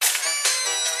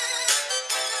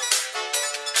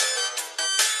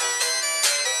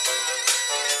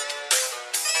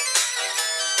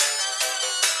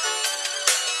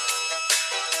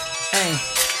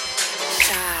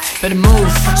Better move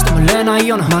立ち止まれない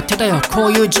ような待ってたよこ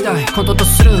ういう時代コントと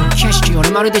する景色俺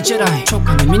まるでジェダイ直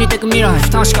感で見にてく未来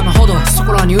不確かなほどそ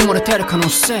こらに埋もれてる可能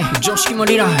性常識も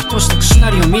リライとしたくシナ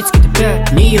リオ見つけてベ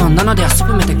ッ247で遊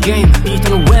ぶめてゲームビー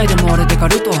トの上でも俺デカ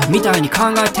ルトみたいに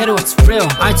考えてる What's real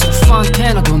あいつのファンテ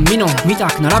ーナドミノ見た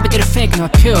く並べてるフェイクのア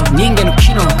ピール人間の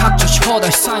機能拡張し放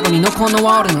題最後に残るの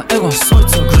は俺のエゴそい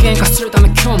つを具現化するため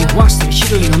今日もワしてる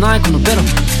比類のないこのベロ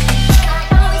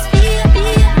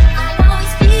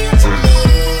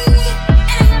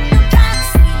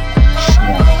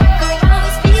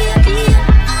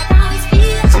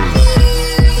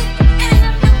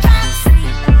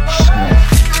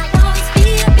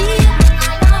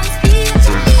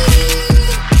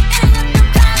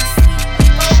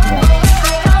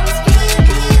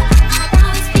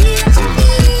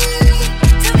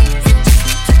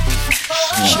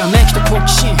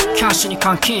キャッシュに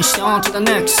換金して on to the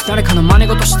next 誰かの真似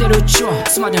事してるうちは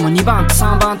妻でも2番手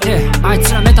3番手あい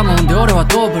つらメタモンで俺は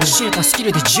ドーブル知れたスキ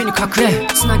ルで自由に隠れ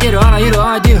繋げるあらゆる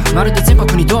アイディアまるで全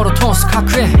国に道路通す隠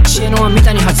れ知恵の輪みた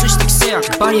いに外して規制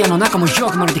約バリアの中もよ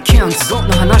くまるでキャンズの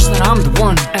話なら I'm the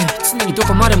one 常にど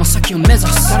こまでも先を目指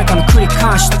す誰かの繰り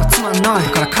返しとかつまんないだ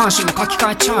から関心も書き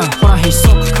換えちゃうほら閉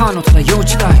塞可能ただ幼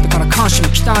時代だから関心も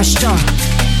期待しちゃ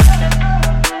う